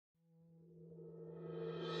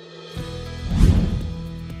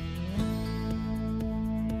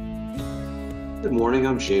Good morning.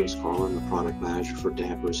 I'm James Carlin, the product manager for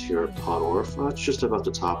dampers here at Podorf. It's just about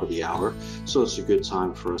the top of the hour, so it's a good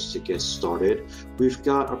time for us to get started. We've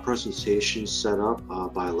got a presentation set up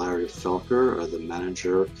by Larry Felker, the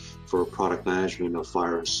manager for product management of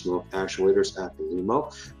fire and smoke actuators at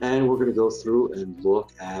Belimo, and we're going to go through and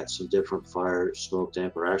look at some different fire smoke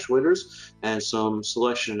damper actuators and some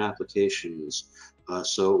selection and applications.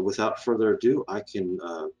 So without further ado, I can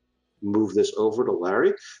move this over to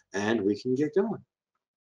Larry and we can get going.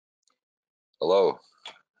 Hello.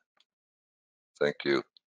 Thank you.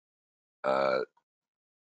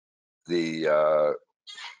 The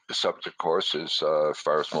subject course is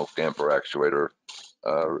fire smoke damper actuator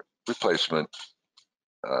replacement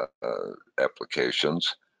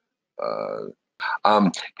applications.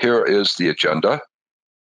 Here is the agenda.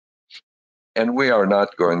 And we are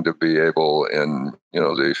not going to be able in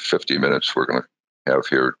the 50 minutes we're going to have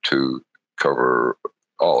here to cover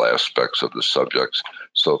all aspects of the subjects.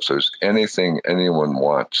 So if there's anything anyone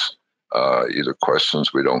wants, either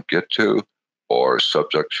questions we don't get to or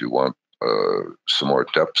subjects you want some more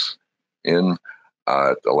depth in,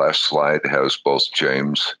 the last slide has both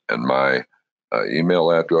James and my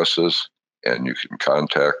email addresses, and you can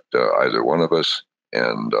contact either one of us,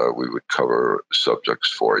 and we would cover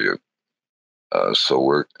subjects for you. So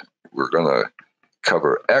we're going to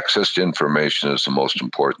cover access to information is the most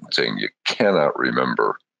important thing. You cannot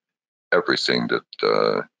remember everything that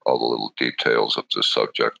all the little details of the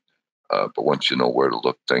subject, but once you know where to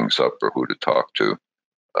look things up or who to talk to,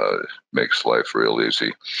 makes life real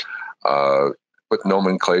easy. But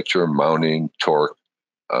nomenclature, mounting, torque,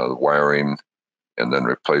 wiring, and then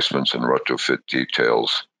replacements and retrofit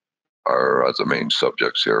details are the main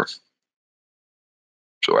subjects here.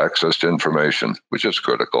 So access to information, which is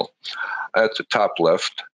critical. At the top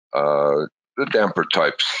left, the damper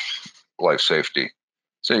types, life safety.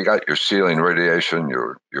 So you got your sealing radiation,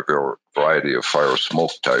 your variety of fire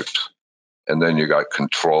smoke types, and then you got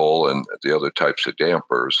control and the other types of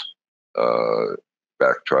dampers,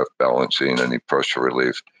 backdraft balancing, any pressure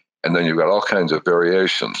relief. And then you've got all kinds of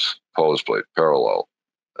variations, hose blade, parallel,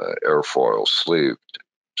 airfoil, sleeved,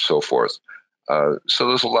 so forth. So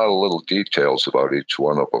there's a lot of little details about each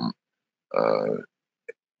one of them.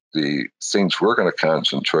 The things we're going to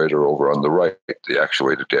concentrate are over on the right, the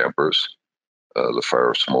actuated dampers, the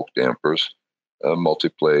fire smoke dampers,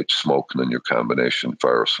 multi-blade smoke, and the new combination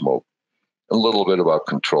fire smoke. A little bit about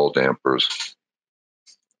control dampers.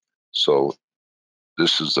 So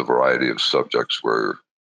this is the variety of subjects we're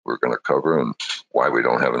going to cover and why we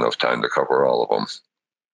don't have enough time to cover all of them.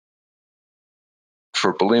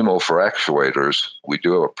 For Belimo for actuators, we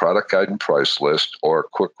do have a product guide and price list or a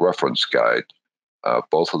quick reference guide.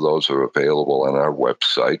 Both of those are available on our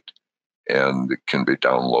website and can be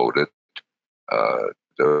downloaded.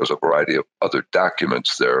 There's a variety of other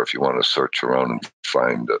documents there if you want to search around and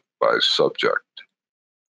find it by subject.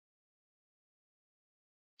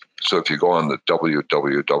 So if you go on the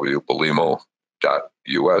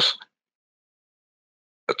www.belimo.us,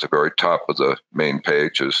 at the very top of the main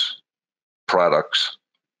page is products.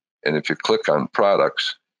 And if you click on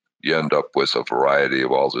products, you end up with a variety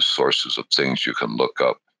of all the sources of things you can look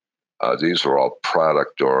up. These are all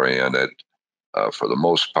product oriented for the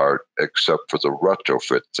most part, except for the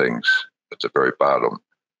retrofit things at the very bottom.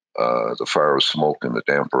 The fire smoke and the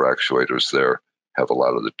damper actuators there have a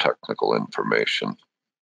lot of the technical information.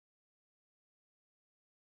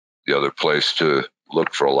 The other place to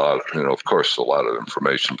look for a lot, of course, a lot of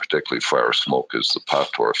information, particularly fire smoke, is the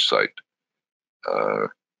Podorf site,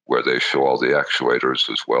 where they show all the actuators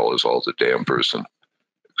as well as all the dampers and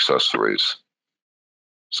accessories.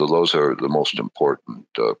 So those are the most important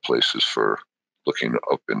places for looking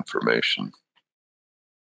up information.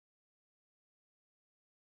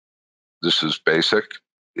 This is basic,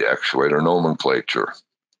 the actuator nomenclature.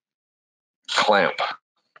 Clamp,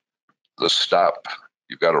 the stop.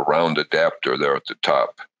 You've got a round adapter there at the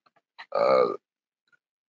top.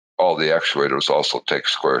 All the actuators also take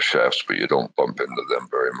square shafts, but you don't bump into them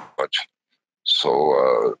very much.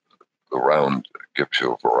 So the round gives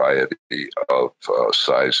you a variety of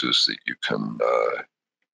sizes that you can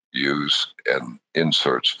use and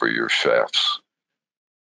inserts for your shafts,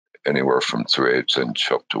 anywhere from 3/8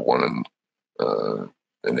 inch up to 1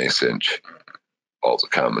 1/8 inch, all the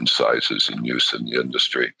common sizes in use in the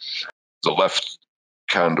industry. The left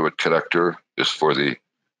conduit connector is for the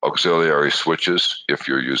auxiliary switches if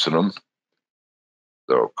you're using them.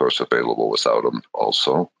 They're of course available without them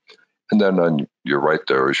also. And then on your right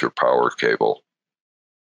there is your power cable.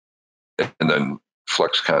 And then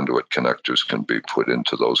flex conduit connectors can be put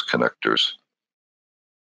into those connectors.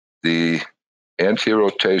 The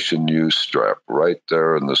anti-rotation U-strap right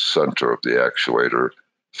there in the center of the actuator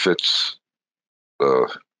fits the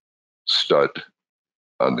stud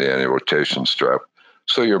on the anti-rotation strap.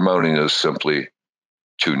 So your mounting is simply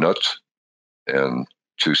 2 nuts and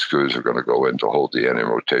 2 screws are going to go in to hold the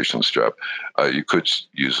anti-rotation strap. You could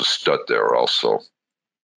use a stud there also.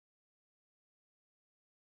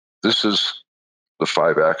 This is the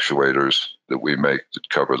 5 actuators that we make that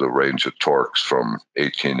cover the range of torques from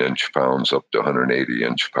 18 inch-pounds up to 180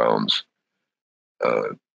 inch-pounds.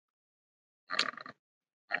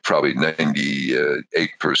 Probably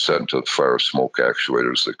 98% of fire smoke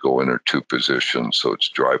actuators that go in are 2 positions, so it's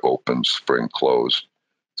drive open, spring closed.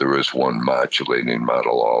 There is one modulating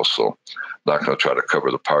model also. Not going to try to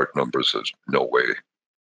cover the part numbers. There's no way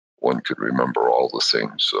one could remember all the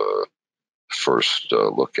things first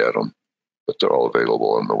look at them, but they're all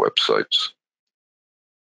available on the websites.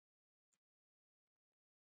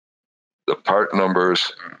 The part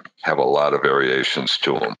numbers have a lot of variations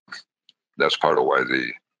to them. That's part of why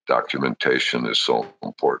the documentation is so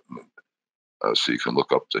important. So you can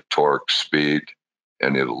look up the torque, speed,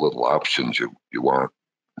 any of the little options you want,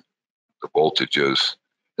 the voltages,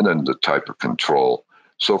 and then the type of control.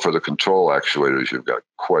 So for the control actuators, you've got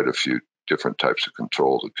quite a few different types of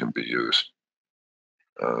control that can be used.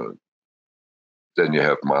 Then you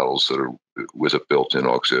have models that are with a built-in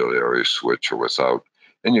auxiliary switch or without.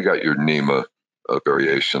 And you got your NEMA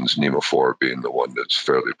variations, NEMA 4 being the one that's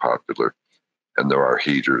fairly popular. And there are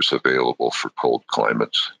heaters available for cold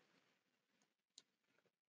climates.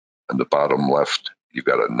 On the bottom left, you've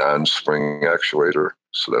got a non-spring actuator.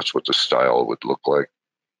 So that's what the style would look like.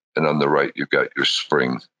 And on the right, you've got your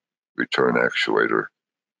spring return actuator.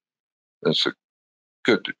 That's a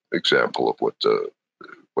good example of what the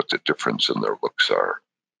difference in their looks are.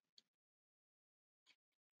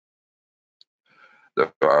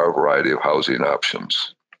 There are a variety of housing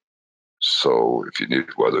options. So if you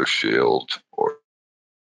need weather shield or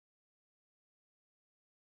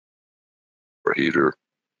heater,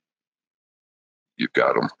 you've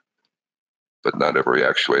got them. But not every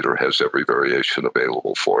actuator has every variation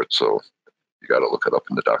available for it. So you got to look it up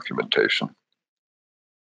in the documentation.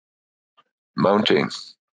 Mounting.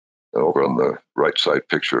 Over on the right side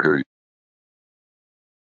picture here,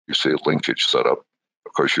 you see a linkage setup.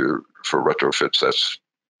 Of course, for retrofits, that's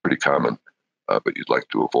pretty common, but you'd like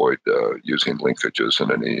to avoid using linkages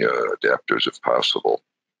in any adapters if possible.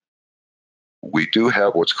 We do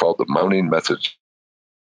have what's called the Mounting Methods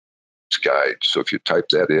Guide. So if you type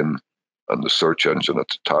that in on the search engine at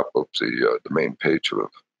the top of the main page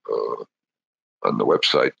on the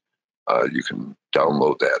website, you can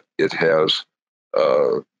download that. It has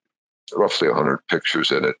roughly 100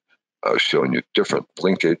 pictures in it showing you different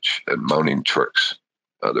linkage and mounting tricks.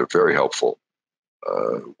 They're very helpful.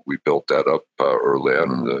 We built that up early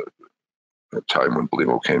on in the time when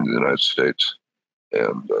Belimo came to the United States,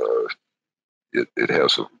 and it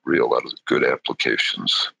has a lot of good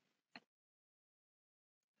applications.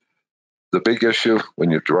 The big issue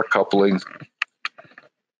when you're direct coupling,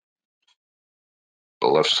 the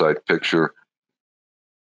left side picture,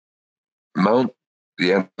 mount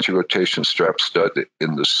the anti-rotation strap stud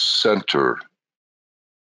in the center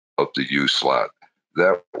of the U slot.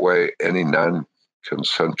 That way, any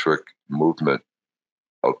non-concentric movement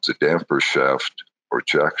of the damper shaft or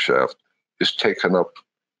jack shaft is taken up,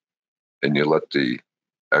 and you let the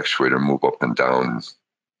actuator move up and down,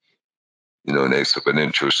 an 1/8 of an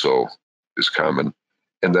inch or so is common.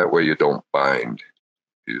 And that way you don't bind.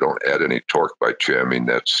 You don't add any torque by jamming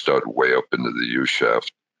that stud way up into the U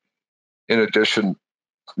shaft. In addition,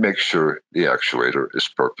 make sure the actuator is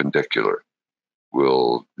perpendicular.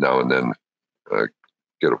 We'll now and then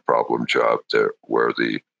get a problem job there where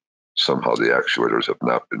somehow the actuators have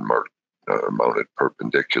not been mounted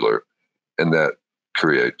perpendicular, and that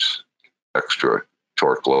creates extra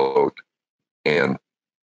torque load, and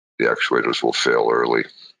the actuators will fail early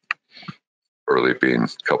being a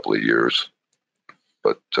couple of years.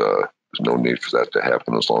 But there's no need for that to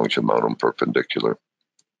happen as long as you mount them perpendicular.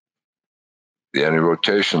 The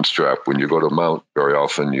anti-rotation strap, when you go to mount, very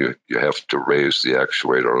often you have to raise the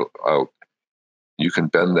actuator out. You can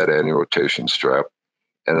bend that anti-rotation strap,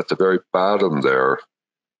 and at the very bottom there,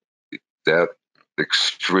 that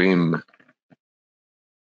extreme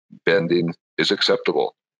bending is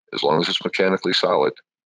acceptable as long as it's mechanically solid.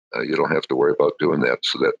 You don't have to worry about doing that.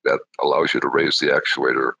 So that allows you to raise the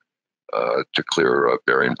actuator to clear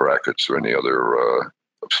bearing brackets or any other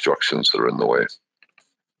obstructions that are in the way.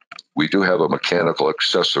 We do have a mechanical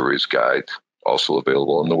accessories guide also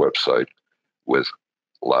available on the website with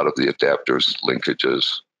a lot of the adapters,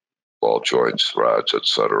 linkages, ball joints, rods,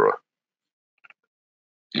 etc.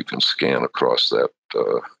 you can scan across that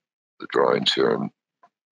the drawings here and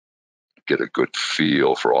get a good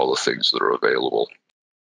feel for all the things that are available.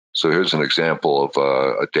 So here's an example of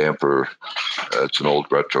a damper. It's an old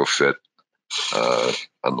retrofit.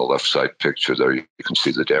 On the left side picture there, you can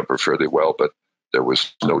see the damper fairly well, but there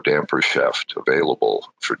was no damper shaft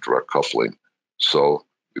available for direct coupling. So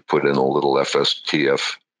we put in a little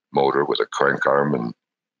FSTF motor with a crank arm and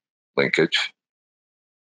linkage,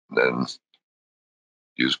 and then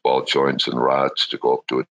use ball joints and rods to go up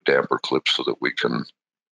to a damper clip so that we can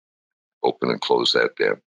open and close that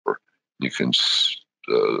damper. You can,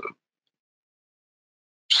 the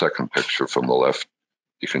second picture from the left,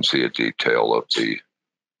 you can see a detail of the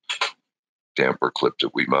damper clip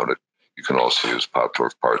that we mounted. You can also use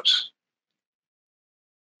Pottorf parts.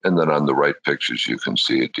 And then on the right pictures, you can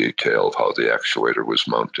see a detail of how the actuator was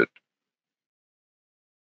mounted.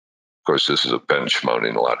 Of course, this is a bench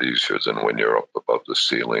mounting, a lot easier than when you're up above the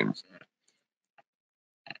ceiling.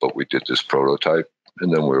 But we did this prototype,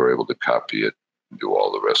 and then we were able to copy it and do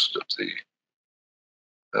all the rest of the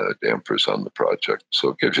dampers on the project. So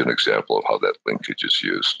it gives you an example of how that linkage is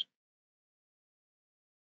used.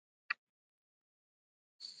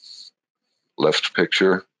 Left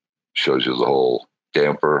picture shows you the whole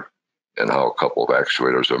damper and how a couple of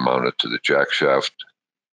actuators are mounted to the jack shaft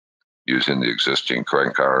using the existing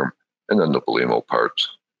crank arm and then the Belimo parts.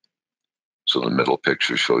 So the middle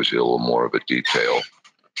picture shows you a little more of a detail.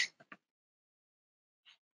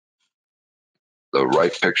 The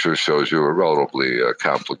right picture shows you a relatively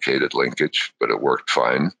complicated linkage, but it worked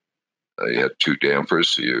fine. You had two dampers,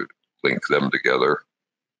 so you link them together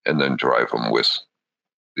and then drive them with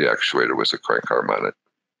the actuator with the crank arm on it.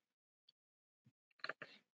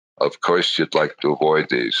 Of course, you'd like to avoid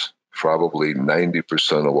these. Probably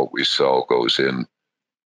 90% of what we sell goes in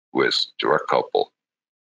with direct couple,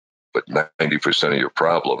 but 90% of your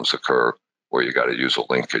problems occur where you got to use a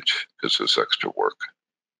linkage because there's extra work.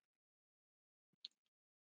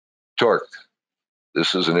 Torque.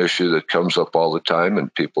 This is an issue that comes up all the time,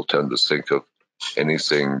 and people tend to think of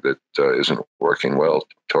anything that isn't working well.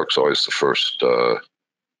 Torque's always the first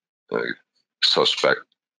suspect.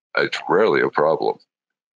 It's rarely a problem.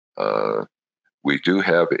 We do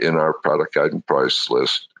have in our product guide and price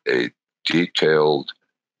list a detailed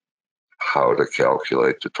how to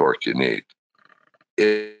calculate the torque you need.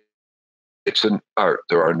 It's an art.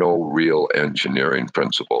 There are no real engineering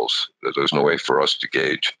principles. There's no way for us to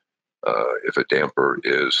gauge if a damper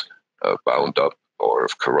is bound up or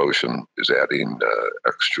if corrosion is adding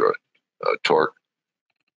extra torque.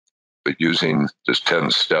 But using just 10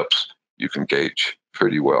 steps, you can gauge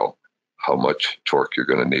pretty well how much torque you're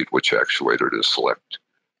going to need, which actuator to select.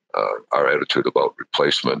 Our attitude about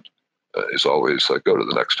replacement is always go to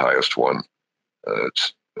the next highest one.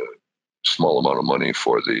 It's a small amount of money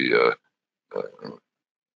for the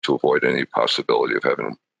to avoid any possibility of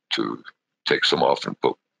having to take some off and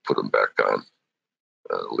put them back on.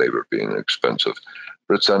 Labor being expensive,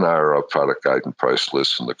 but it's on our product guide and price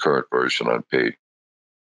list in the current version on page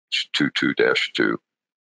 22-2.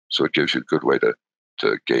 So it gives you a good way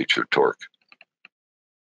to gauge your torque.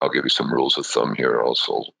 I'll give you some rules of thumb here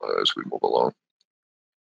also as we move along.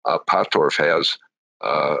 Pottorf has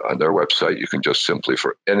on their website, you can just simply,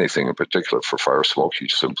 for anything in particular, for fire smoke, you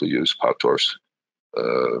simply use Pottorf's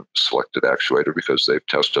selected actuator because they've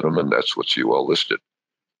tested them and that's what's UL listed.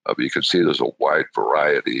 But you can see there's a wide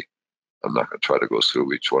variety. I'm not going to try to go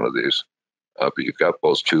through each one of these, but you've got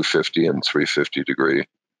both 250 and 350 degree.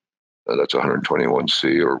 That's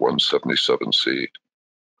 121C or 177C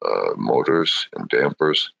motors and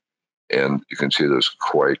dampers. And you can see there's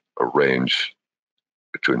quite a range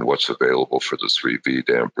between what's available for the 3V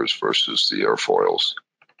dampers versus the airfoils.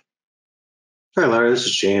 Hi, Larry. This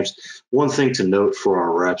is James. One thing to note for our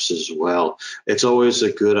reps as well, it's always a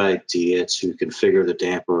good idea to configure the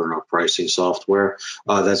damper in our pricing software.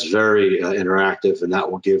 That's very interactive, and that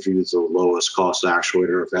will give you the lowest cost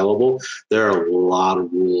actuator available. There are a lot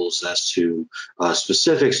of rules as to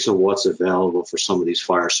specifics to what's available for some of these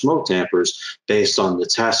fire smoke dampers based on the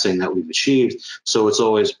testing that we've achieved. So it's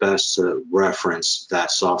always best to reference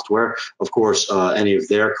that software. Of course, any of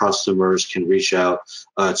their customers can reach out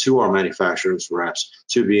to our manufacturers reps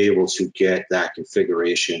to be able to get that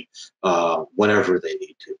configuration whenever they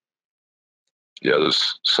need to. Yeah,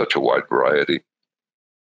 there's such a wide variety.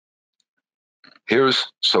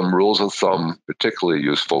 Here's some rules of thumb, particularly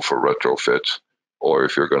useful for retrofits, or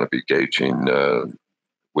if you're going to be gauging,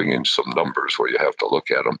 winging some numbers where you have to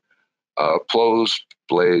look at them. Closed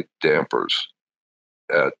blade dampers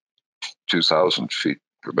at 2,000 feet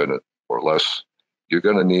per minute or less, you're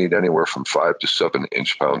going to need anywhere from 5 to 7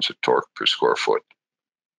 inch-pounds of torque per square foot.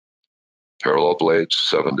 parallel blades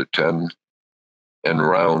 7 to 10, and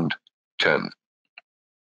round 10.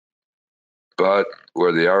 But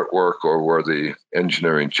where the artwork or where the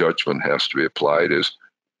engineering judgment has to be applied is,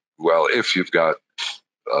 well, if you've got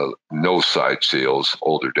no side seals,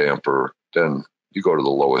 older damper, then you go to the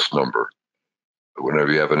lowest number.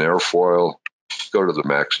 Whenever you have an airfoil, go to the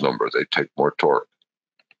max number. They take more torque.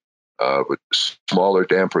 But smaller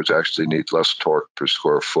dampers actually need less torque per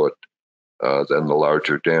square foot than the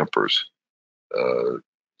larger dampers.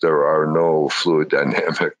 There are no fluid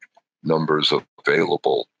dynamic numbers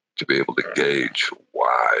available to be able to gauge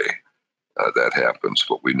why that happens,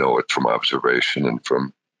 but we know it from observation and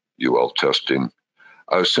from UL testing.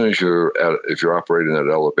 As soon as if you're operating at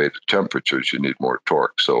elevated temperatures, you need more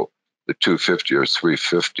torque. So the 250 or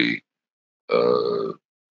 350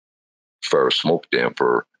 for a smoke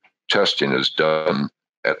damper testing is done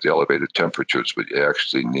at the elevated temperatures, but you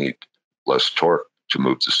actually need less torque to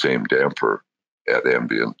move the same damper at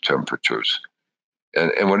ambient temperatures.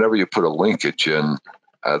 And whenever you put a linkage in,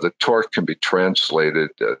 the torque can be translated,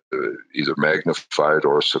 either magnified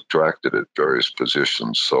or subtracted at various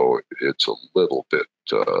positions. So it's a little bit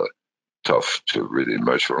tough to really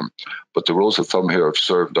measure them. But the rules of thumb here have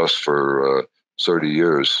served us for 30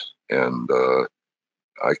 years. And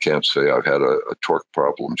I can't say I've had a torque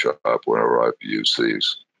problem job whenever I've used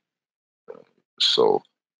these. So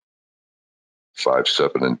 5,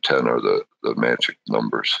 7, and 10 are the magic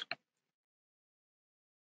numbers.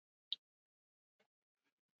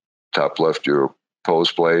 Top left, your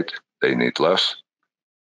pose blade, they need less.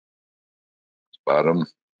 Bottom,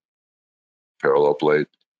 parallel blade,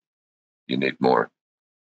 you need more.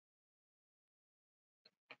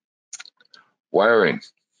 Wiring.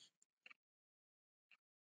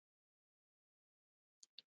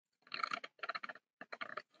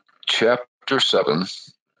 Chapter 7,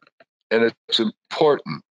 and it's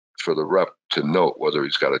important for the rep to note whether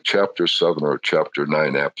he's got a Chapter 7 or a Chapter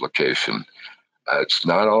 9 application. It's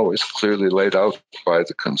not always clearly laid out by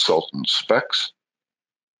the consultant specs,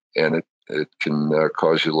 and it can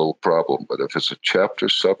cause you a little problem. But if it's a Chapter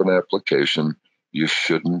 7 application, you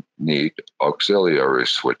shouldn't need auxiliary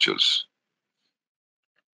switches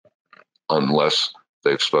unless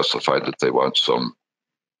they've specified that they want some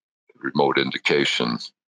remote indication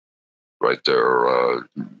right there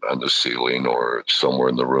on the ceiling or somewhere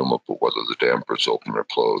in the room of whether the damper's open or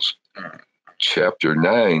closed. Chapter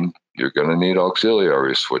 9, you're going to need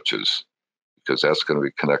auxiliary switches because that's going to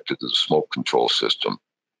be connected to the smoke control system.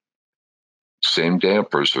 Same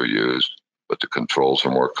dampers are used, but the controls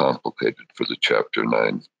are more complicated for the Chapter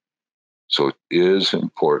 9. So it is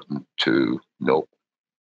important to know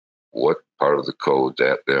what part of the code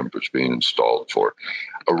that damper is being installed for.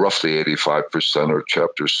 Roughly 85% are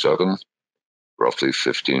Chapter 7, roughly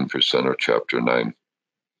 15% are Chapter 9.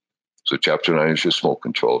 So Chapter 9 is your smoke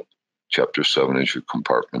control. Chapter 7 is your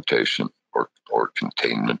compartmentation or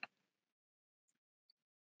containment.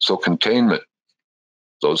 So containment,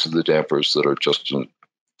 those are the dampers that are just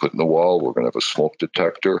put in the wall. We're going to have a smoke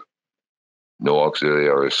detector. No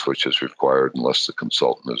auxiliary switches required unless the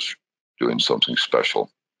consultant is doing something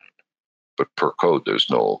special. But per code, there's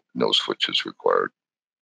no switches required.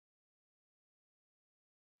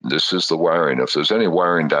 This is the wiring. If there's any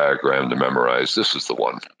wiring diagram to memorize, this is the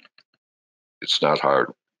one. It's not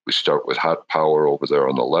hard. We start with hot power over there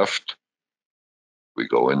on the left. We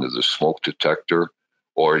go into the smoke detector,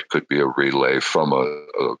 or it could be a relay from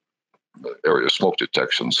a area smoke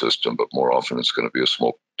detection system, but more often it's going to be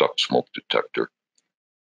a duct smoke detector.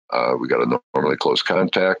 We got a normally closed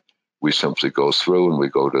contact. We simply go through and we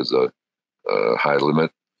go to the high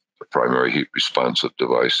limit, the primary heat responsive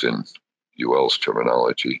device in UL's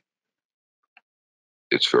terminology.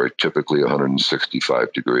 It's very typically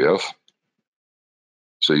 165 degree F.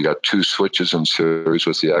 So you got 2 switches in series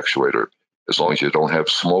with the actuator. As long as you don't have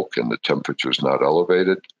smoke and the temperature is not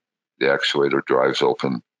elevated, the actuator drives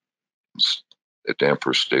open. The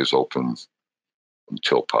damper stays open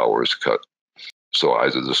until power is cut. So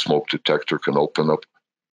either the smoke detector can open up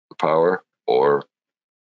the power or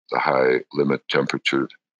the high limit temperature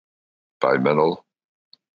bimetal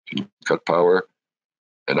can cut power,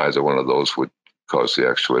 and either one of those would cause the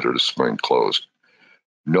actuator to spring closed.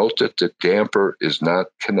 Note that the damper is not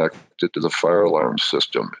connected to the fire alarm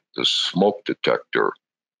system. The smoke detector,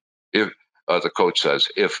 if the code says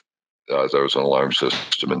if there's an alarm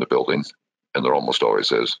system in the building, and there almost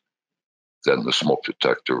always is, then the smoke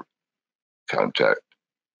detector contact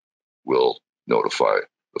will notify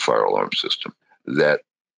the fire alarm system. That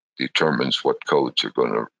determines what codes are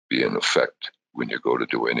going to be in effect when you go to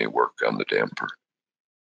do any work on the damper.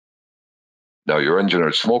 Now, your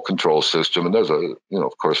engineered smoke control system, and there's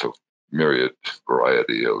of course, a myriad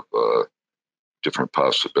variety of different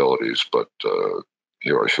possibilities, but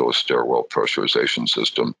here I show a stairwell pressurization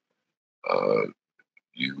system.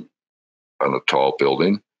 You, on a tall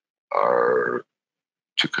building, are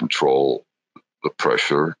to control the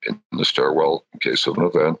pressure in the stairwell in case of an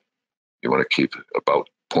event. You want to keep about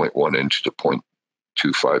 0.1 inch to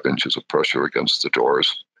 0.25 inches of pressure against the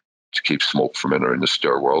doors to keep smoke from entering the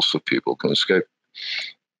stairwell so people can escape.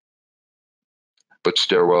 But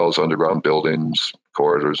stairwells, underground buildings,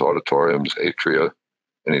 corridors, auditoriums, atria,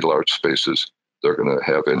 any large spaces, they're going to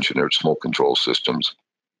have engineered smoke control systems.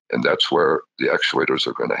 And that's where the actuators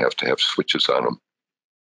are going to have switches on them.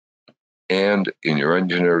 And in your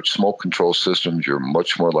engineered smoke control systems, you're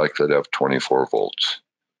much more likely to have 24 volts.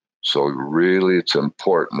 So really, it's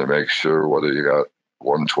important to make sure whether you got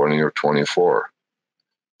 120 or 24.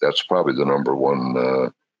 That's probably the number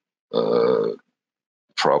one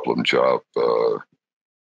problem job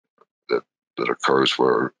that occurs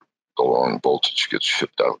where the long voltage gets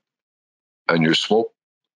shipped out. And your smoke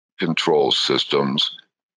control systems,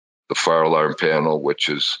 the fire alarm panel, which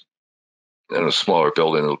is in a smaller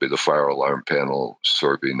building, it'll be the fire alarm panel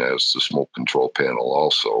serving as the smoke control panel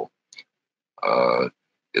also.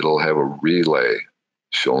 It'll have a relay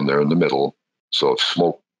shown there in the middle. So if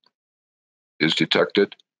smoke is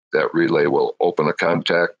detected, that relay will open a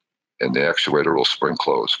contact and the actuator will spring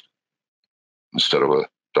closed. Instead of a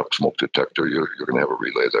duct smoke detector, you're going to have a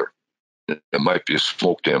relay there. It might be a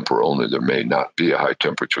smoke damper only. There may not be a high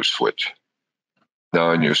temperature switch.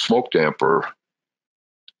 Now in your smoke damper,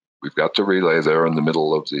 we've got the relay there in the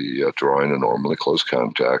middle of the drawing, a normally closed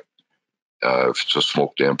contact. If it's a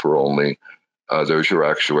smoke damper only, there's your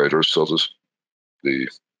actuator. So the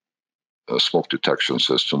smoke detection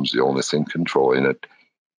system's the only thing controlling it.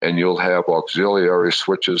 And you'll have auxiliary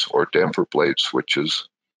switches or damper blade switches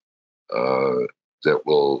that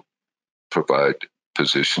will provide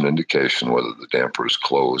position indication whether the damper is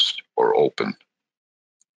closed or open.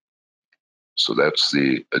 So that's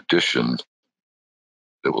the addition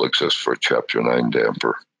that will exist for a Chapter 9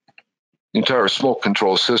 damper. The entire smoke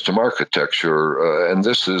control system architecture, and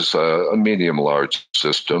this is a medium-large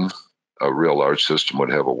system. A real large system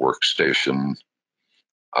would have a workstation,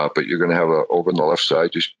 but you're going to have over on the left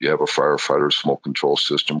side, you have a firefighter smoke control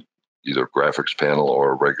system, either graphics panel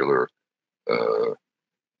or a regular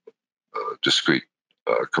discrete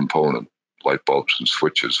component, light bulbs and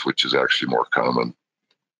switches, which is actually more common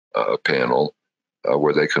panel,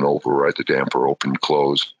 where they can override the damper, open,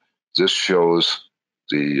 close. This shows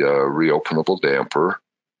the reopenable damper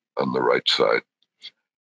on the right side.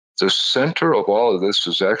 The center of all of this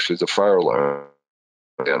is actually the fire alarm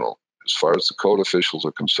panel. As far as the code officials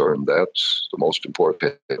are concerned, that's the most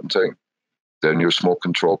important thing. Then your smoke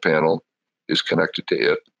control panel is connected to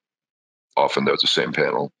it. Often they're the same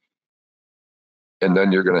panel. And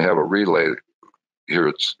then you're going to have a relay. Here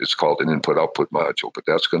it's called an input-output module, but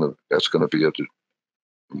that's going to be a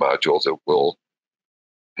module that will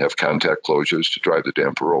have contact closures to drive the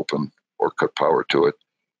damper open or cut power to it.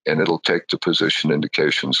 And it'll take the position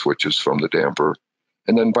indication switches from the damper.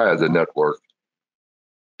 And then via the network,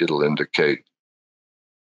 it'll indicate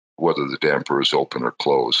whether the damper is open or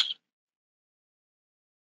closed.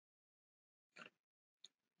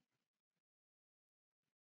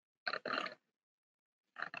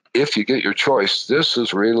 If you get your choice, this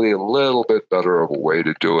is really a little bit better of a way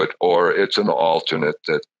to do it, or it's an alternate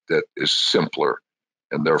that is simpler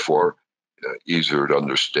and therefore easier to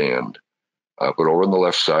understand. But over on the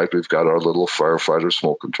left side, we've got our little firefighter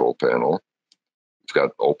smoke control panel. We've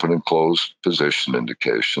got open and closed position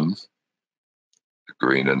indication, the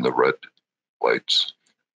green and the red lights.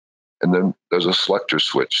 And then there's a selector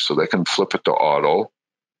switch, so they can flip it to auto,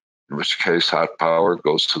 in which case hot power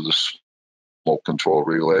goes to the smoke control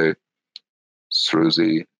relay through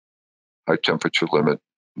the high temperature limit,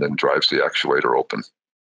 and then drives the actuator open.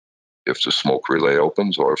 If the smoke relay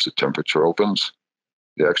opens or if the temperature opens,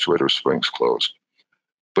 the actuator springs closed.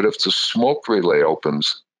 But if the smoke relay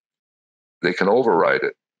opens, they can override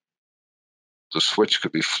it. The switch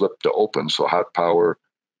could be flipped to open, so hot power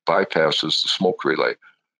bypasses the smoke relay.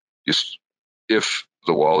 If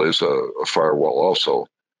the wall is a firewall also,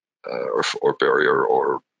 or barrier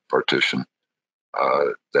or partition,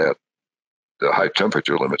 that the high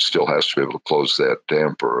temperature limit still has to be able to close that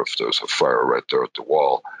damper if there's a fire right there at the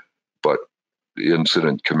wall. But the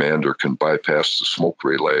incident commander can bypass the smoke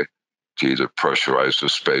relay to either pressurize the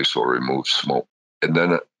space or remove smoke. And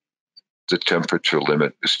then the temperature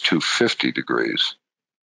limit is 250 degrees.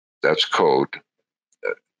 That's code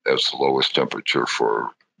as the lowest temperature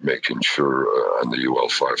for making sure on the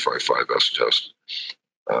UL555S test.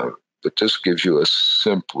 but this gives you a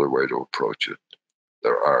simpler way to approach it.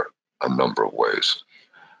 There are a number of ways.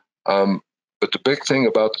 But the big thing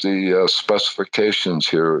about the specifications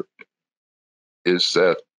here is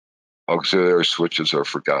that auxiliary switches are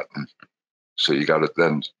forgotten. So you got to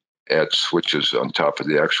then add switches on top of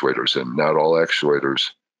the actuators, and not all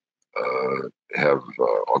actuators have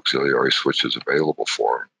auxiliary switches available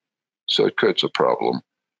for them. So it creates a problem.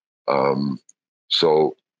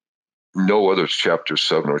 So know whether it's Chapter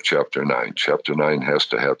 7 or Chapter 9. Chapter 9 has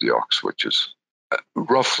to have the aux switches.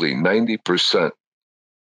 Roughly 90%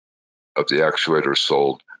 of the actuators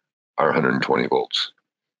sold are 120 volts,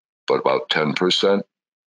 but about 10%,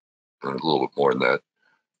 a little bit more than that,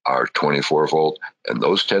 are 24 volt, and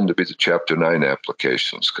those tend to be the Chapter 9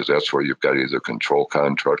 applications, because that's where you've got either control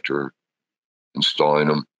contractor installing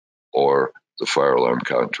them or the fire alarm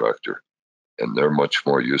contractor, and they're much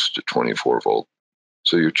more used to 24 volt.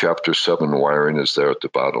 So your Chapter 7 wiring is there at the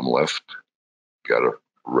bottom left. You got a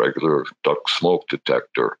regular duct smoke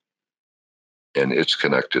detector, and it's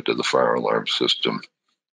connected to the fire alarm system.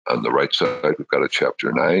 On the right side, we've got a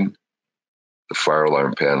Chapter 9. The fire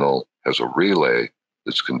alarm panel has a relay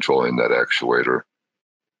that's controlling that actuator,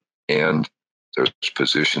 and there's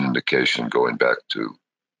position indication going back to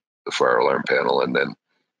the fire alarm panel, and then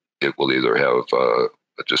it will either have a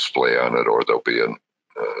display on it, or there'll be an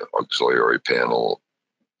auxiliary panel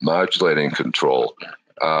modulating control.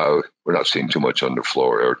 We're not seeing too much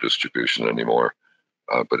underfloor air distribution anymore,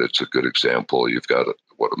 but it's a good example. You've got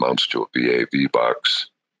what amounts to a VAV box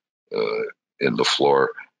in the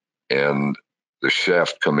floor, and the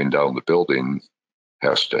shaft coming down the building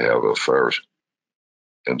has to have a fire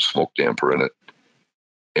and smoke damper in it.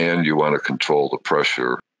 And you want to control the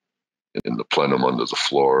pressure in the plenum under the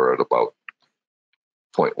floor at about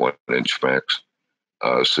 0.1 inch max.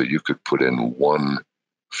 So you could put in one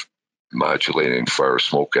modulating fire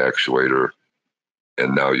smoke actuator,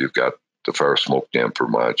 and now you've got the fire smoke damper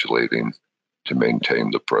modulating to maintain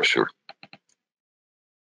the pressure.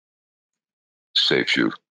 Saves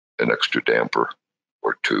you an extra damper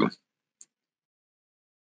or two.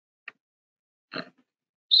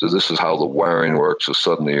 So this is how the wiring works. So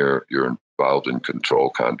suddenly you're involved in control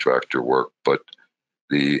contractor work. But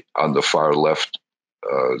on the far left,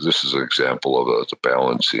 this is an example of the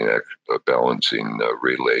balancing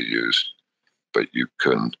relay used. But you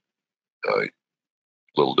can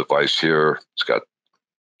little device here. It's got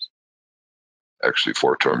actually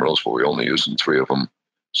 4 terminals, but we're only using 3 of them.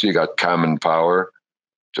 So you got common power,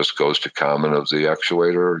 just goes to common of the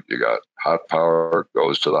actuator. You got hot power,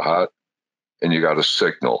 goes to the hot, and you got a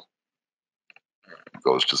signal,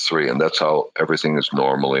 goes to 3, and that's how everything is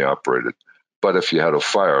normally operated. But if you had a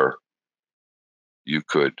fire, you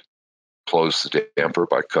could close the damper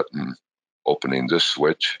by opening this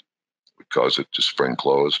switch, would cause it to spring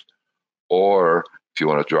closed. Or if you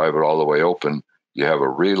want to drive it all the way open, you have a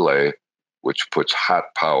relay which puts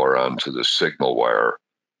hot power onto the signal wire,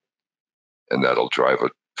 and that'll drive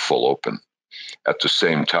it full open. At the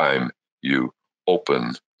same time, you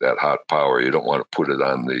open that hot power. You don't want to put it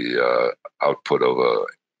on the output of a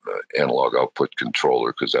analog output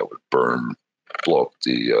controller, because that would blow up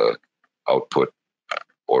the output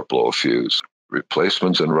or blow a fuse.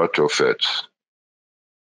 Replacements and retrofits.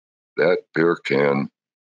 That beer can,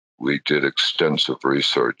 we did extensive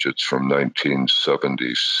research. It's from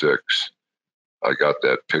 1976. I got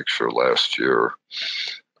that picture last year.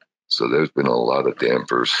 So there's been a lot of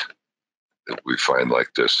dampers that we find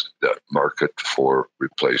like this. The market for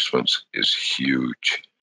replacements is huge.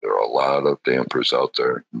 There are a lot of dampers out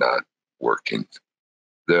there not working.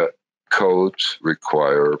 The codes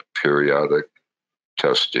require periodic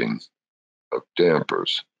testing of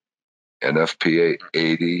dampers. NFPA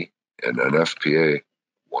 80 and NFPA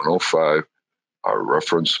 105 are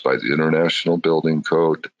referenced by the International Building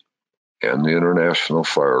Code and the International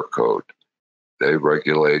Fire Code. They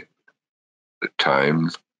regulate the time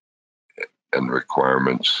and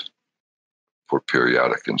requirements for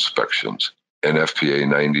periodic inspections. NFPA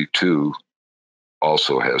 92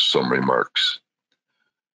 also has some remarks.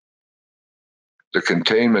 The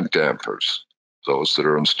containment dampers, those that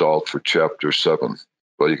are installed for Chapter 7,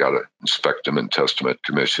 well, you got to inspect them and test them at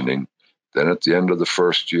commissioning. Then at the end of the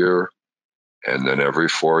first year, and then every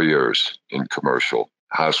 4 years in commercial.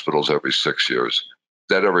 Hospitals every 6 years.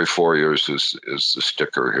 That every 4 years is the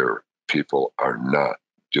sticker here. People are not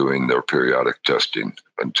doing their periodic testing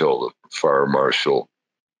until the fire marshal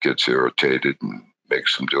gets irritated and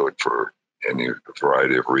makes them do it for any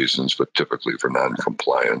variety of reasons, but typically for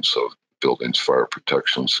non-compliance of buildings' fire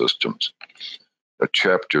protection systems.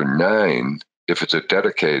 Chapter 9, if it's a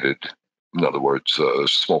dedicated in other words,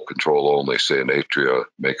 smoke control only, say an Atria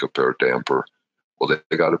makeup air damper. Well,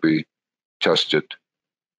 they got to be tested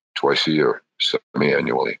twice a year,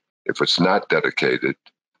 semi-annually. If it's not dedicated,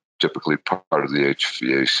 typically part of the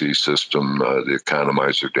HVAC system, the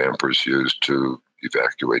economizer dampers used to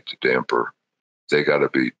evacuate the damper, they got to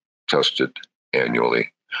be tested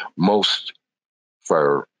annually. Most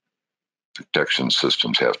fire protection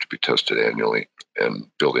systems have to be tested annually, and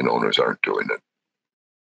building owners aren't doing it.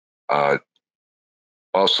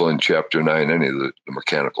 Also in Chapter 9, any of the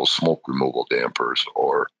mechanical smoke removal dampers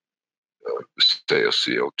or, say, a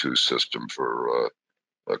CO2 system for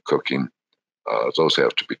cooking, those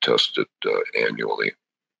have to be tested annually.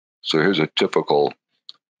 So here's a typical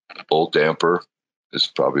old damper. It's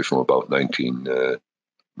probably from about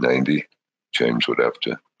 1990. James would have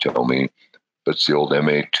to tell me. But it's the old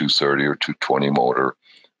MA 230 or 220 motor,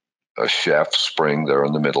 a shaft spring there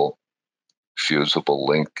in the middle, fusible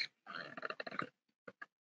link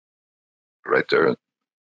right there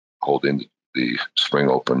holding the spring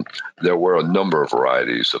open. There were a number of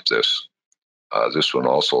varieties of this. This one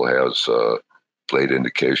also has blade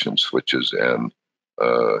indication switches and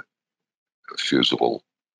fusible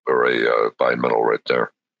or a bimetal right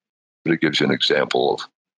there. But it gives you an example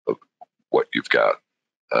of what you've got.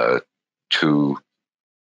 To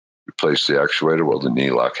replace the actuator, well, the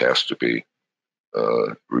knee lock has to be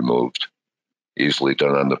removed. Easily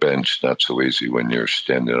done on the bench, not so easy when you're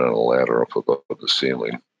standing on a ladder up above the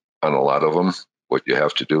ceiling. On a lot of them, what you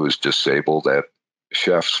have to do is disable that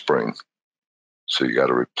shaft spring. So you got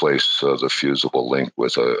to replace the fusible link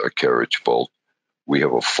with a carriage bolt. We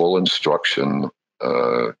have a full instruction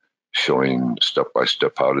showing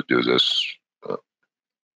step-by-step how to do this.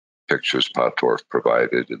 Pictures Pottorf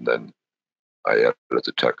provided, and then I added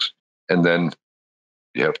the text. And then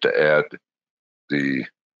you have to add the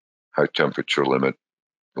high temperature limit,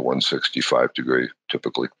 the 165 degree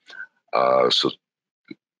typically. So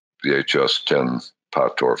the HS10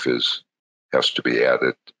 Pottorf has to be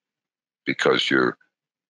added because you're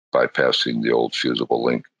bypassing the old fusible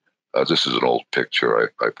link. This is an old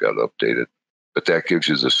picture. I've got it updated. But that gives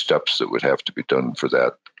you the steps that would have to be done for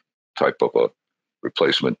that type of a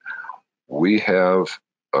replacement. We have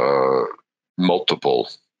multiple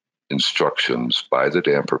instructions by the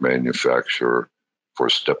damper manufacturer for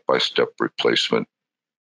step-by-step replacement,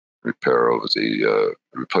 repair of the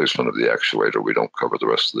replacement of the actuator. We don't cover the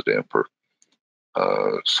rest of the damper.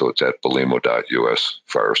 So it's at belimo.us,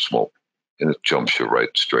 fire smoke, and it jumps you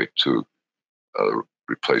right straight to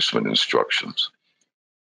replacement instructions.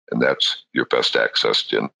 And that's your best access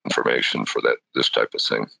to information for this type of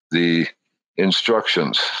thing. The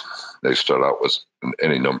instructions, they start out with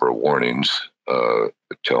any number of warnings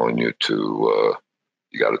telling you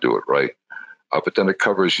you got to do it right. But then it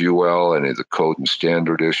covers UL, any of the code and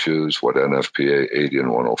standard issues, what NFPA 80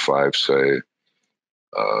 and 105 say.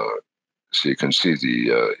 So you can see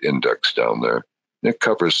the index down there. And it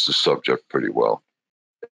covers the subject pretty well.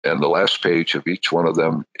 And the last page of each one of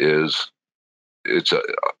them it's an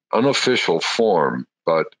unofficial form,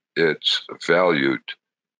 but it's valued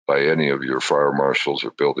by any of your fire marshals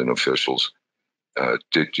or building officials.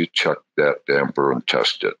 Did you check that damper and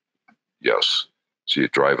test it? Yes. So you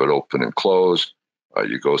drive it open and close.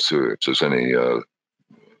 You go through if there's any the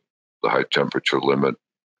high temperature limit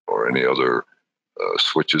or any other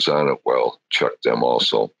switches on it. Well, check them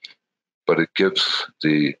also. But it gives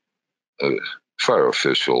the fire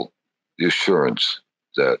official the assurance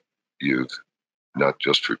that you've not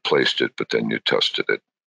just replaced it, but then you tested it.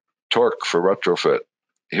 Torque for retrofit.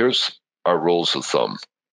 Here's our rules of thumb,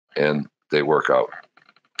 and they work out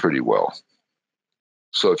pretty well.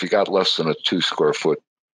 So if you got less than a 2 square foot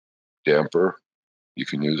damper, you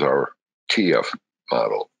can use our TF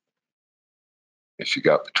model. If you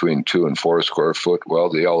got between 2 and 4 square foot, well,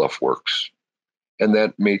 the LF works. And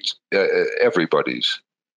that meets everybody's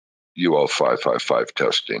UL 555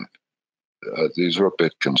 testing. These are a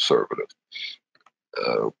bit conservative,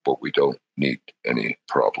 but we don't need any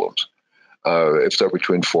problems. If they're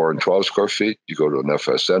between 4 and 12 square feet, you go to an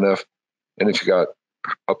FSNF. And if you got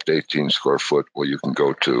up to 18 square foot, well, you can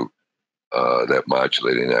go to that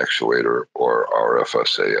modulating actuator or our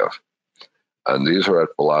FSAF. And these are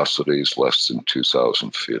at velocities less than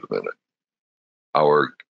 2,000 feet a minute.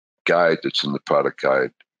 Our guide that's in the product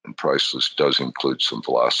guide and price list does include some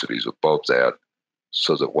velocities above that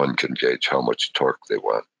so that one can gauge how much torque they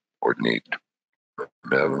want or need.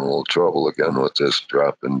 I'm having a little trouble again with this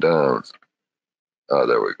dropping down.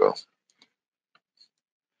 There we go.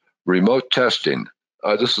 Remote testing.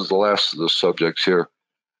 This is the last of the subjects here.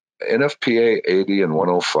 NFPA 80 and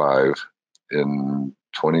 105 in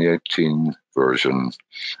 2018 version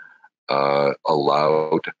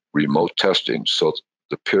allowed remote testing. So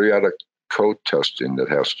the periodic code testing that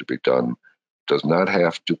has to be done does not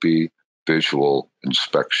have to be visual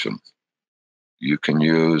inspection. You can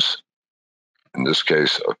use, in this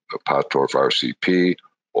case, a Pottorff RCP,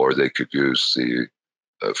 or they could use the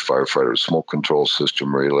firefighter smoke control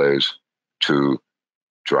system relays to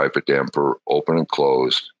drive a damper open and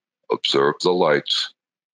closed, observe the lights,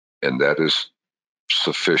 and that is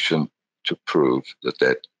sufficient to prove that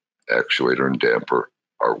that actuator and damper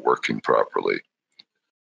are working properly.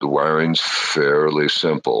 The wiring's fairly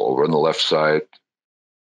simple. Over on the left side,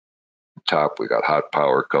 top, we got hot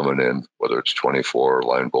power coming in, whether it's 24 or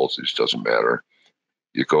line voltage, doesn't matter.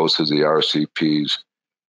 You go through the RCPs,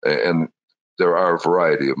 and there are a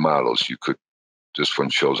variety of models. You could, this one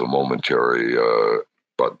shows a momentary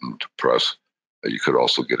button to press. You could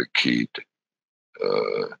also get a keyed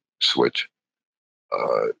switch.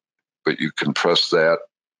 But you can press that,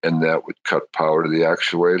 and that would cut power to the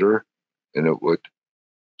actuator, and it would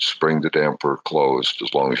spring the damper closed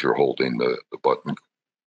as long as you're holding the button.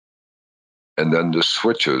 And then the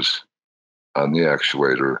switches on the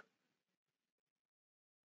actuator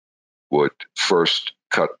would first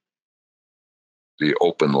cut the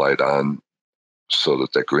open light on so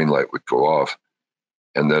that the green light would go off.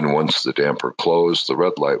 And then once the damper closed, the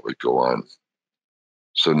red light would go on.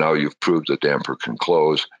 So now you've proved the damper can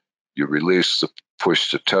close. You release the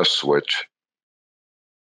push to test switch,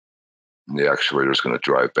 and the actuator is going to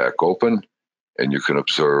drive back open, and you can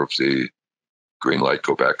observe the green light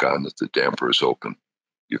go back on that the damper is open.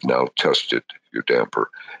 You've now tested your damper.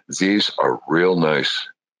 These are real nice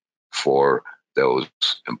for those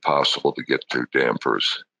impossible to get through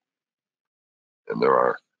dampers. And there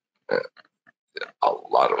are a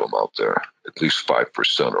lot of them out there. At least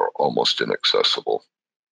 5% are almost inaccessible.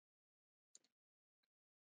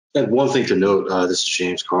 And one thing to note, this is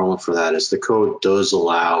James Carlin for that, is the code does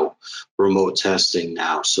allow remote testing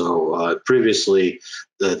now. So previously,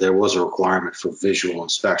 there was a requirement for visual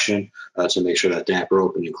inspection to make sure that damper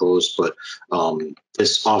opened and closed. But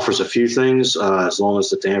this offers a few things. As long as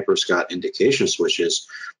the damper's got indication switches,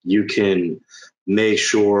 you can make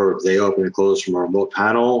sure they open and close from a remote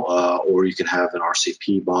panel, or you can have an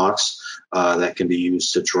RCP box that can be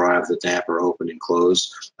used to drive the damper open and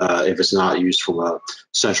close if it's not used from a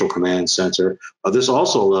central command center. This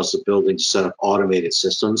also allows the building to set up automated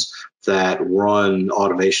systems that run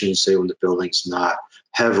automation, say when the building's not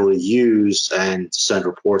heavily used, and send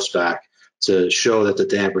reports back to show that the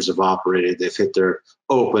dampers have operated, they've hit their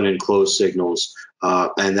open and close signals,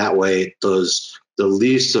 and that way it does the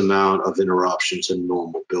least amount of interruption to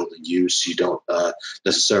normal building use. You don't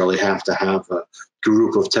necessarily have to have a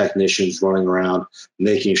group of technicians running around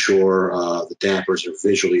making sure the dampers are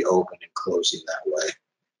visually open and closing that way.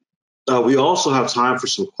 We also have time for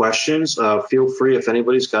some questions. Feel free, if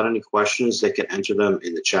anybody's got any questions, they can enter them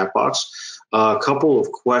in the chat box. A couple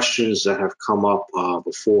of questions that have come up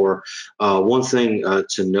before. One thing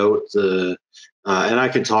to note, and I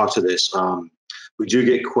can talk to this, we do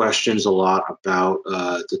get questions a lot about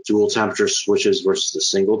the dual temperature switches versus the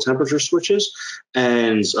single temperature switches.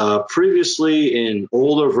 And previously, in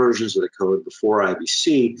older versions of the code before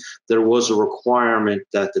IBC, there was a requirement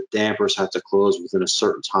that the dampers had to close within a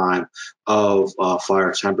certain time of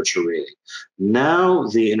fire temperature rating. Now,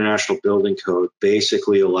 the International Building Code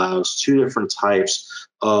basically allows two different types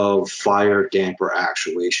of fire damper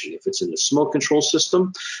actuation. If it's in the smoke control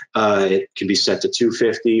system, it can be set to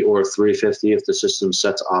 250 or 350 if the system's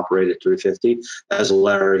set to operate at 350, as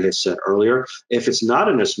Larry had said earlier. If it's not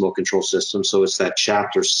in a smoke control system, so it's that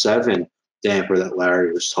Chapter 7 damper that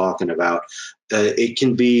Larry was talking about, it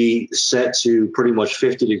can be set to pretty much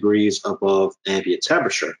 50 degrees above ambient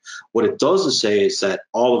temperature. What it doesn't say is that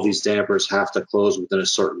all of these dampers have to close within a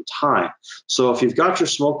certain time. So if you've got your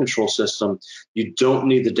smoke control system, you don't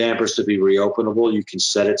need the dampers to be reopenable. You can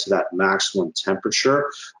set it to that maximum temperature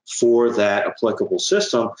for that applicable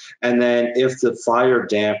system. And then if the fire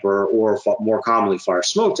damper, or more commonly fire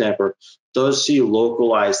smoke damper, does see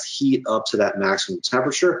localized heat up to that maximum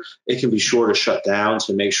temperature, it can be sure to shut down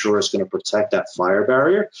to make sure it's going to protect that fire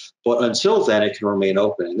barrier. But until then, it can remain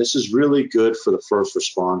open. And this is really good for the first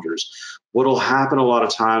responders. What will happen a lot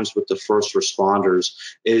of times with the first responders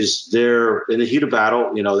is they're in the heat of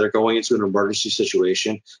battle, they're going into an emergency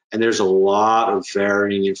situation, and there's a lot of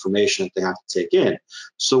varying information that they have to take in.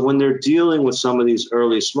 So when they're dealing with some of these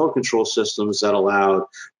early smoke control systems that allowed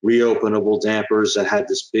reopenable dampers that had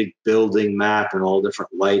this big building map and all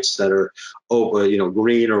different lights that are open,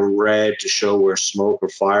 green or red to show where smoke or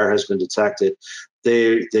fire has been detected,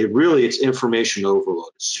 they really, it's information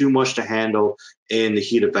overload. It's too much to handle in the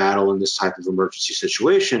heat of battle in this type of emergency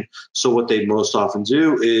situation. So what they most often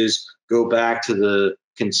do is go back to the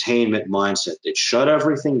containment mindset. They shut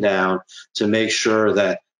everything down to make sure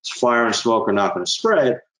that fire and smoke are not going to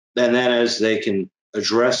spread. And then as they can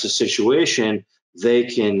address the situation, they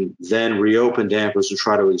can then reopen dampers and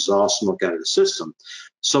try to exhaust smoke out of the system.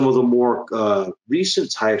 Some of the more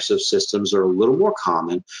recent types of systems are a little more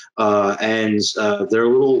common, and they're a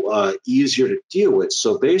little easier to deal with.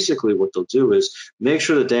 So basically what they'll do is make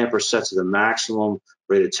sure the damper is set to the maximum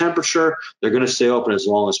rated temperature. They're going to stay open as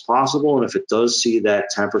long as possible. And if it does see that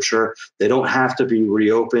temperature, they don't have to be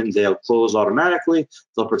reopened. They'll close automatically.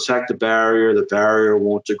 They'll protect the barrier. The barrier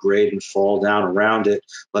won't degrade and fall down around it,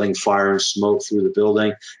 letting fire and smoke through the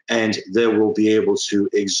building. And they will be able to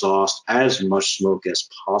exhaust as much smoke as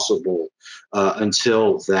possible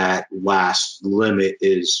until that last limit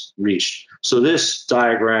is reached. So this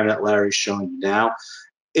diagram that Larry's showing you now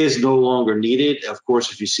is no longer needed. Of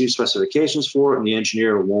course, if you see specifications for it and the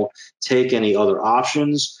engineer won't take any other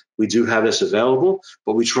options, we do have this available,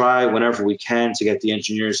 but we try whenever we can to get the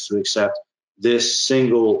engineers to accept this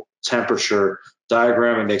single temperature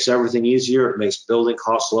diagram. It makes everything easier. It makes building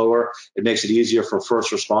costs lower. It makes it easier for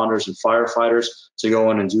first responders and firefighters to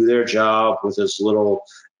go in and do their job with as little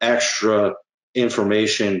extra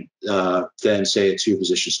information than, say, a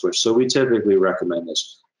two-position switch. So we typically recommend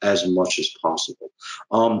this as much as possible.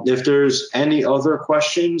 If there's any other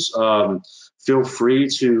questions, feel free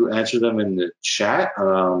to answer them in the chat.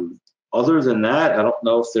 Other than that, I don't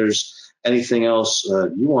know if there's anything else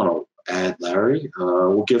you want to add, Larry.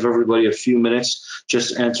 We'll give everybody a few minutes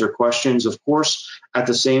just to answer questions. Of course, at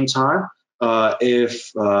the same time,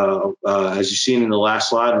 if, as you've seen in the last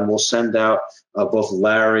slide, and we'll send out both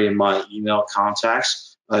Larry and my email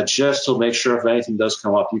contacts, just to make sure if anything does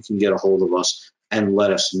come up, you can get a hold of us and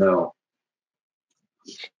let us know.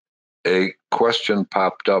 A question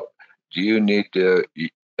popped up. Do you need to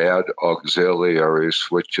add auxiliary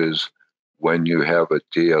switches when you have a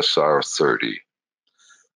DSR 30?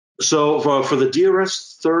 So for the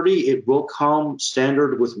DRS 30, it will come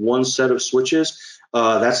standard with one set of switches.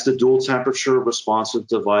 That's the dual temperature responsive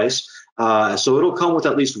device. So it'll come with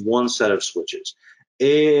at least one set of switches.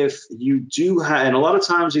 If you do have, and a lot of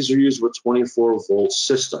times these are used with 24-volt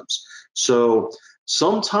systems. So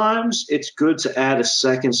sometimes it's good to add a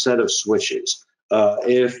second set of switches.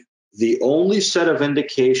 If the only set of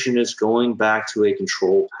indication is going back to a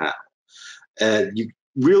control panel, you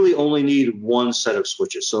really only need one set of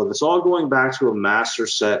switches. So if it's all going back to a master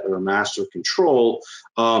set or a master control,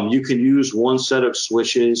 you can use one set of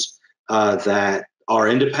switches that are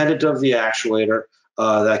independent of the actuator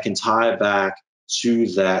that can tie back to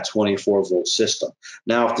that 24-volt system.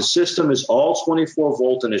 Now, if the system is all 24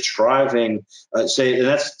 volt and it's driving, say, and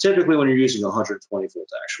that's typically when you're using a 120-volt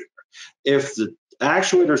actuator. If the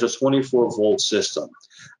actuator is a 24-volt system,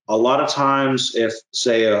 a lot of times if,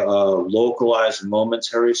 say, a localized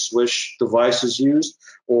momentary switch device is used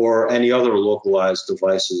or any other localized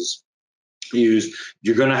devices used,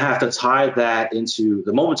 you're going to have to tie that into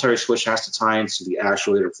the momentary switch has to tie into the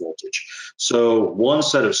actuator voltage. So one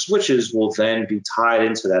set of switches will then be tied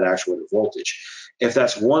into that actuator voltage. If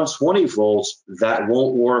that's 120 volts, that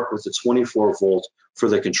won't work with the 24 volt for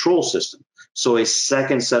the control system. So a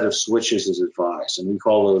second set of switches is advised, and we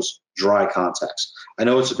call those dry contacts. I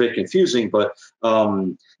know it's a bit confusing, but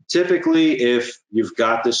typically, if you've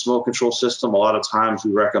got this smoke control system, a lot of times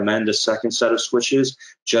we recommend a second set of switches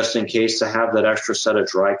just in case to have that extra set of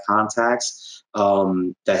dry contacts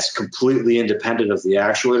that's completely independent of the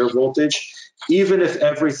actuator voltage. Even if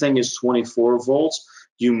everything is 24 volts,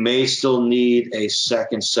 you may still need a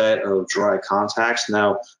second set of dry contacts.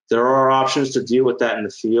 Now, there are options to deal with that in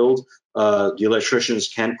the field. The electricians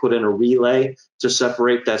can put in a relay to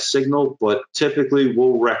separate that signal, but typically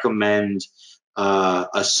we'll recommend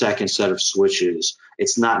a second set of switches.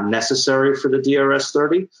 It's not necessary for the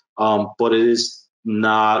DRS-30, but it is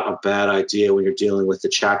not a bad idea when you're dealing with the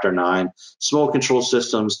Chapter 9 smoke control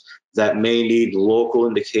systems that may need local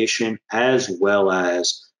indication as well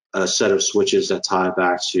as a set of switches that tie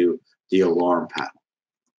back to the alarm panel.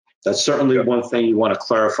 That's certainly one thing you want to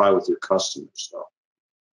clarify with your customers, though.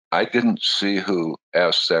 I didn't see who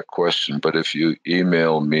asked that question, but if you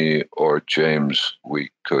email me or James,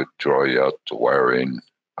 we could draw you out the wiring.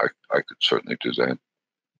 I could certainly do that.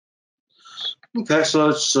 Okay, so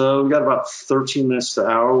it's we got about 13 minutes to the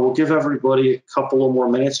hour. We'll give everybody a couple of more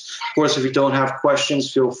minutes. Of course, if you don't have questions,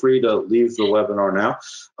 feel free to leave the webinar now.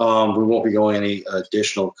 We won't be going any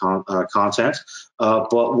additional content,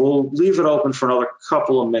 but we'll leave it open for another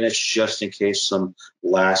couple of minutes just in case some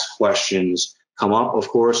last questions come up. Of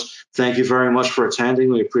course, thank you very much for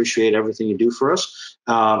attending. We appreciate everything you do for us.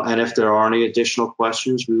 And if there are any additional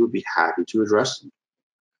questions, we would be happy to address them.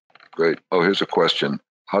 Great. Oh, here's a question.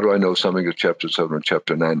 How do I know something is Chapter 7 or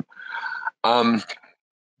Chapter 9?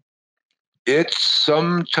 It's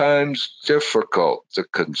sometimes difficult. The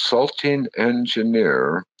consulting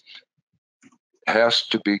engineer has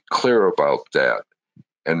to be clear about that.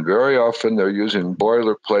 And very often they're using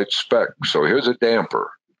boilerplate spec. So here's a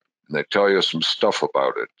damper, and they tell you some stuff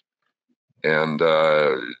about it. And,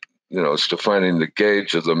 it's defining the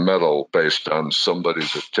gauge of the metal based on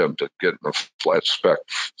somebody's attempt at getting a flat spec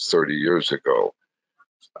 30 years ago.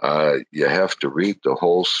 You have to read the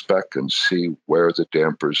whole spec and see where the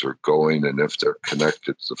dampers are going and if they're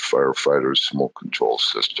connected to the firefighter's smoke control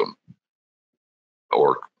system,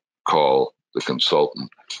 or call the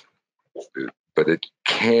consultant. But it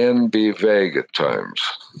can be vague at times.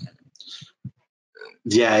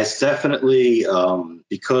 Yeah, it's definitely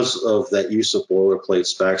because of that use of boilerplate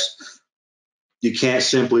specs, you can't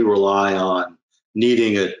simply rely on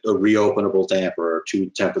needing a reopenable damper or two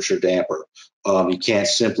temperature damper. You can't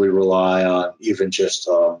simply rely on even just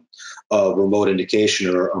a remote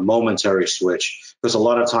indication or a momentary switch, because a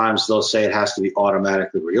lot of times they'll say it has to be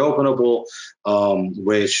automatically reopenable,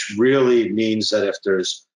 which really means that if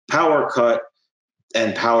there's power cut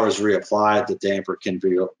and power is reapplied, the damper can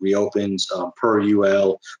be reopened per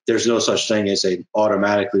UL. There's no such thing as an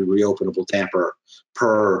automatically reopenable damper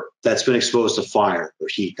that's been exposed to fire or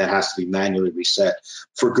heat. That has to be manually reset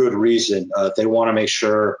for good reason. They want to make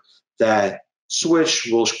sure that switch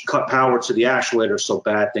will cut power to the actuator so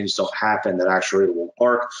bad things don't happen, that actuator won't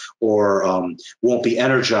arc or won't be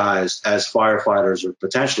energized as firefighters are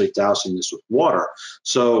potentially dousing this with water.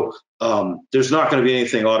 So there's not going to be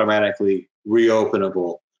anything automatically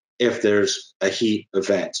reopenable if there's a heat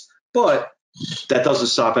event. But that doesn't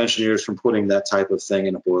stop engineers from putting that type of thing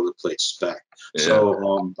in a boilerplate spec. Yeah.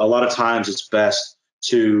 So a lot of times it's best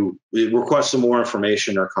to request some more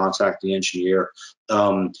information or contact the engineer.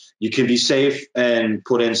 You can be safe and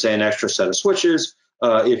put in, say, an extra set of switches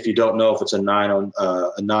if you don't know if it's a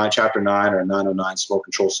Chapter 9 or a 909 smoke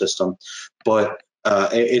control system. But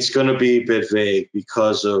it's going to be a bit vague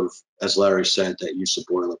because of, as Larry said, that use of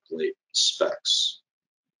boilerplate specs.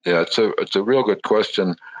 Yeah, it's a real good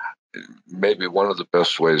question. Maybe one of the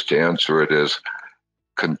best ways to answer it is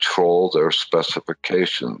control their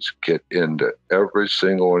specifications. Get into every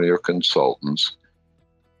single one of your consultants,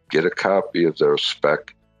 get a copy of their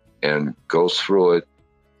spec, and go through it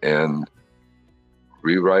and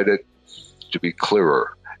rewrite it to be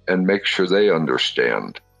clearer and make sure they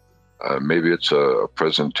understand. Maybe it's a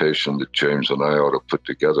presentation that James and I ought to put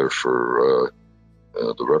together for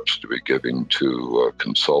the reps to be giving to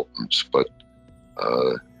consultants, but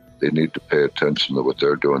they need to pay attention to what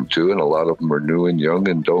they're doing too, and a lot of them are new and young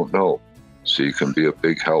and don't know, so you can be a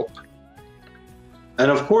big help.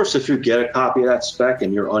 And of course, if you get a copy of that spec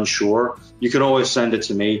and you're unsure, you can always send it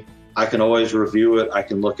to me. I can always review it. I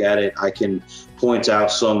can look at it. I can point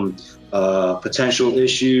out some potential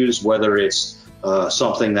issues, whether it's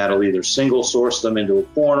something that'll either single source them into a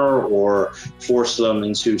corner or force them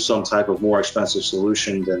into some type of more expensive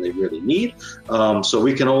solution than they really need. So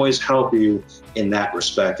we can always help you in that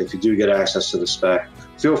respect. If you do get access to the spec,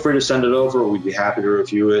 feel free to send it over. We'd be happy to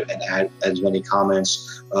review it and add as many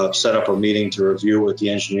comments, set up a meeting to review it with the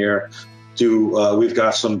engineer. We've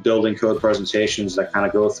got some building code presentations that kind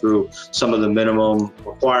of go through some of the minimum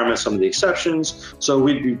requirements, some of the exceptions. So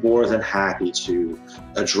we'd be more than happy to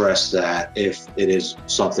address that if it is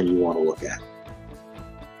something you want to look at.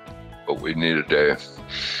 But we need a day.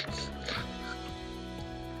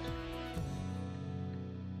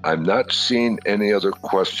 I'm not seeing any other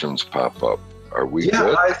questions pop up. Are we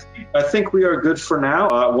good? I think we are good for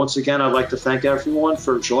now. Once again, I'd like to thank everyone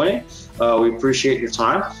for joining. We appreciate your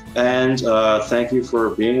time, and thank you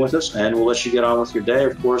for being with us, and we'll let you get on with your day.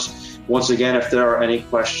 Of course, once again, if there are any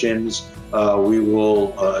questions, we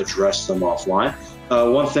will address them offline.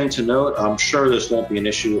 One thing to note, I'm sure this won't be an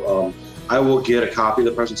issue. I will get a copy of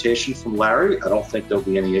the presentation from Larry. I don't think there'll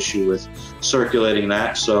be any issue with circulating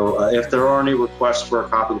that. So if there are any requests for a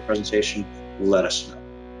copy of the presentation, let us know.